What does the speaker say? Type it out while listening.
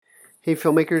Hey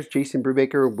filmmakers, Jason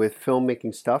Brubaker with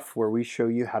Filmmaking Stuff, where we show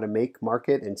you how to make,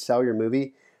 market, and sell your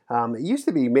movie. It used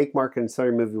to be make, market, and sell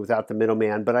your movie without the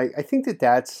middleman, but I think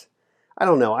that's, I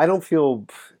don't know, I don't feel,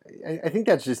 I think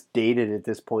that's just dated at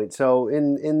this point. So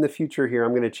in the future here,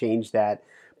 I'm going to change that.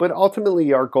 But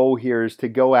ultimately, our goal here is to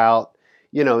go out,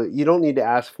 you don't need to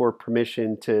ask for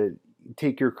permission to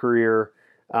take your career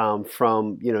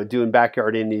from doing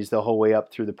backyard indies the whole way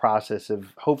up through the process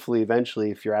of hopefully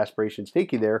eventually, if your aspirations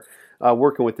take you there,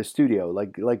 working with the studio.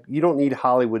 Like you don't need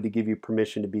Hollywood to give you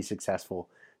permission to be successful.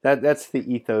 That's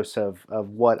the ethos of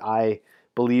what I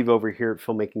believe over here at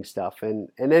Filmmaking Stuff. And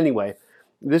anyway,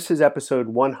 this is episode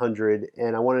 100,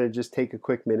 and I wanted to just take a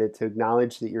quick minute to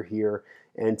acknowledge that you're here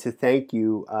and to thank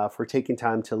you for taking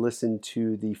time to listen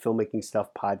to the Filmmaking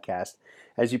Stuff podcast.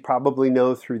 As you probably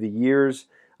know, through the years,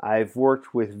 I've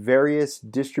worked with various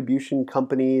distribution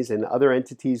companies and other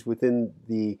entities within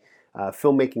the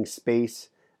filmmaking space,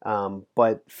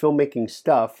 but Filmmaking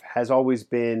Stuff has always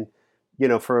been,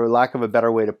 for lack of a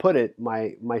better way to put it,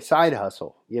 my side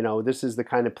hustle. This is the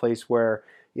kind of place where,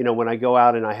 when I go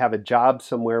out and I have a job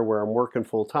somewhere where I'm working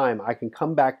full time, I can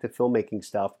come back to Filmmaking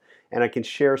Stuff and I can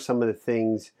share some of the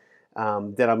things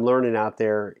that I'm learning out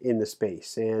there in the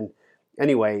space. And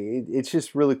anyway, it's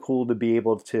just really cool to be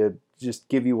able to just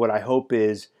give you what I hope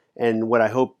is, and what I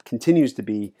hope continues to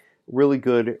be, really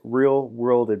good real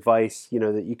world advice,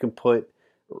 that you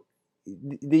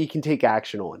can take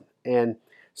action on. And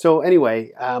so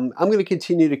anyway, I'm going to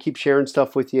continue to keep sharing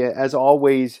stuff with you as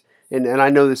always. And I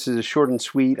know this is a short and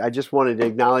sweet. I just wanted to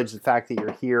acknowledge the fact that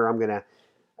you're here. I'm going to,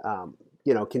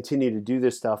 continue to do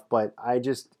this stuff, but I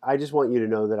just want you to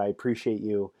know that I appreciate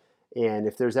you. And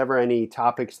if there's ever any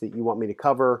topics that you want me to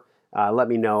cover, let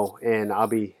me know, and I'll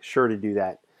be sure to do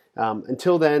that.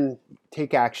 Until then,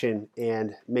 take action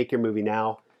and make your movie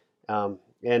now. And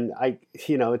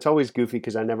it's always goofy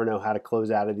because I never know how to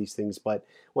close out of these things. But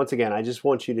once again, I just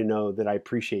want you to know that I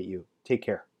appreciate you. Take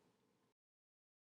care.